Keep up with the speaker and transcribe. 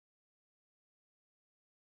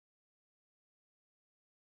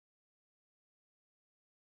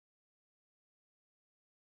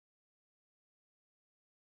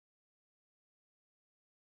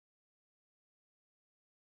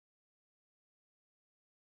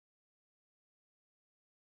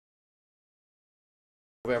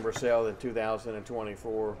November Sale in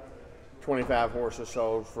 2024. 25 horses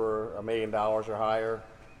sold for $1 million or higher,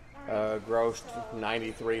 grossed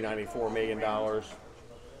 $94 million.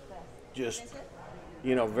 Just,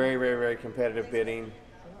 very, very, very competitive bidding.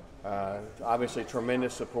 Obviously,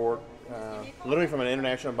 tremendous support, literally from an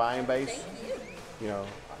international buying base.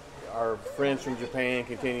 Our friends from Japan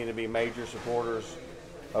continue to be major supporters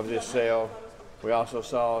of this sale. We also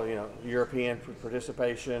saw, European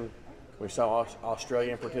participation. We saw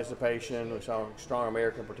Australian participation. We saw strong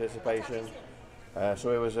American participation.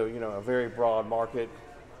 So it was a very broad market.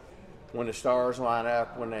 When the stars line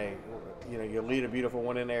up, when you lead a beautiful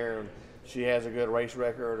one in there and she has a good race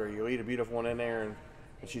record, or you lead a beautiful one in there and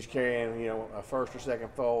she's carrying, a first or second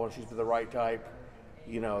foal and she's the right type,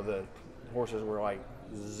 the horses were like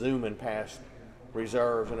zooming past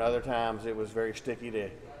reserves, and other times it was very sticky to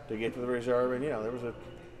get to the reserve. And, there was a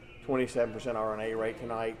 27% RNA rate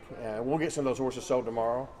tonight. We'll get some of those horses sold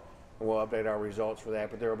tomorrow, and we'll update our results for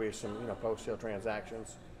that, but there will be some post-sale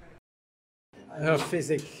transactions.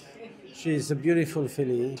 Fasig, she's a beautiful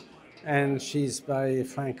filly, and she's by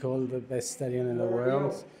Frankel, the best stallion in the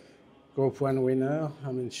world. Group 1 winner.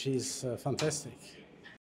 I mean, she's fantastic.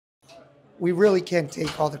 We really can't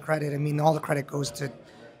take all the credit. I mean, all the credit goes to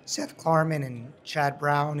Seth Klarman and Chad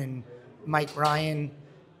Brown and Mike Ryan.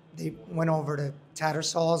 They went over to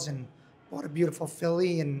Tattersall's and bought a beautiful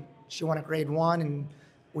filly, and she won a Grade 1, and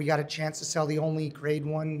we got a chance to sell the only Grade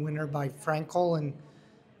 1 winner by Frankel,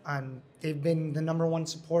 and they've been the #1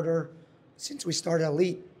 supporter since we started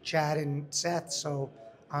Elite, Chad and Seth. So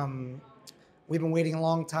we've been waiting a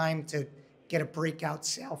long time to get a breakout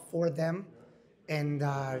sale for them, and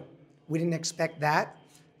we didn't expect that.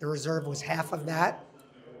 The reserve was half of that,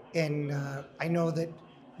 and I know that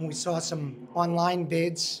when we saw some online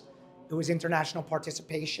bids, it was international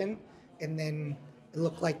participation, and then it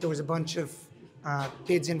looked like there was a bunch of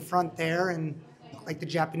bids in front there, and like the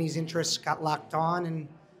Japanese interests got locked on,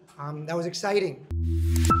 and that was exciting.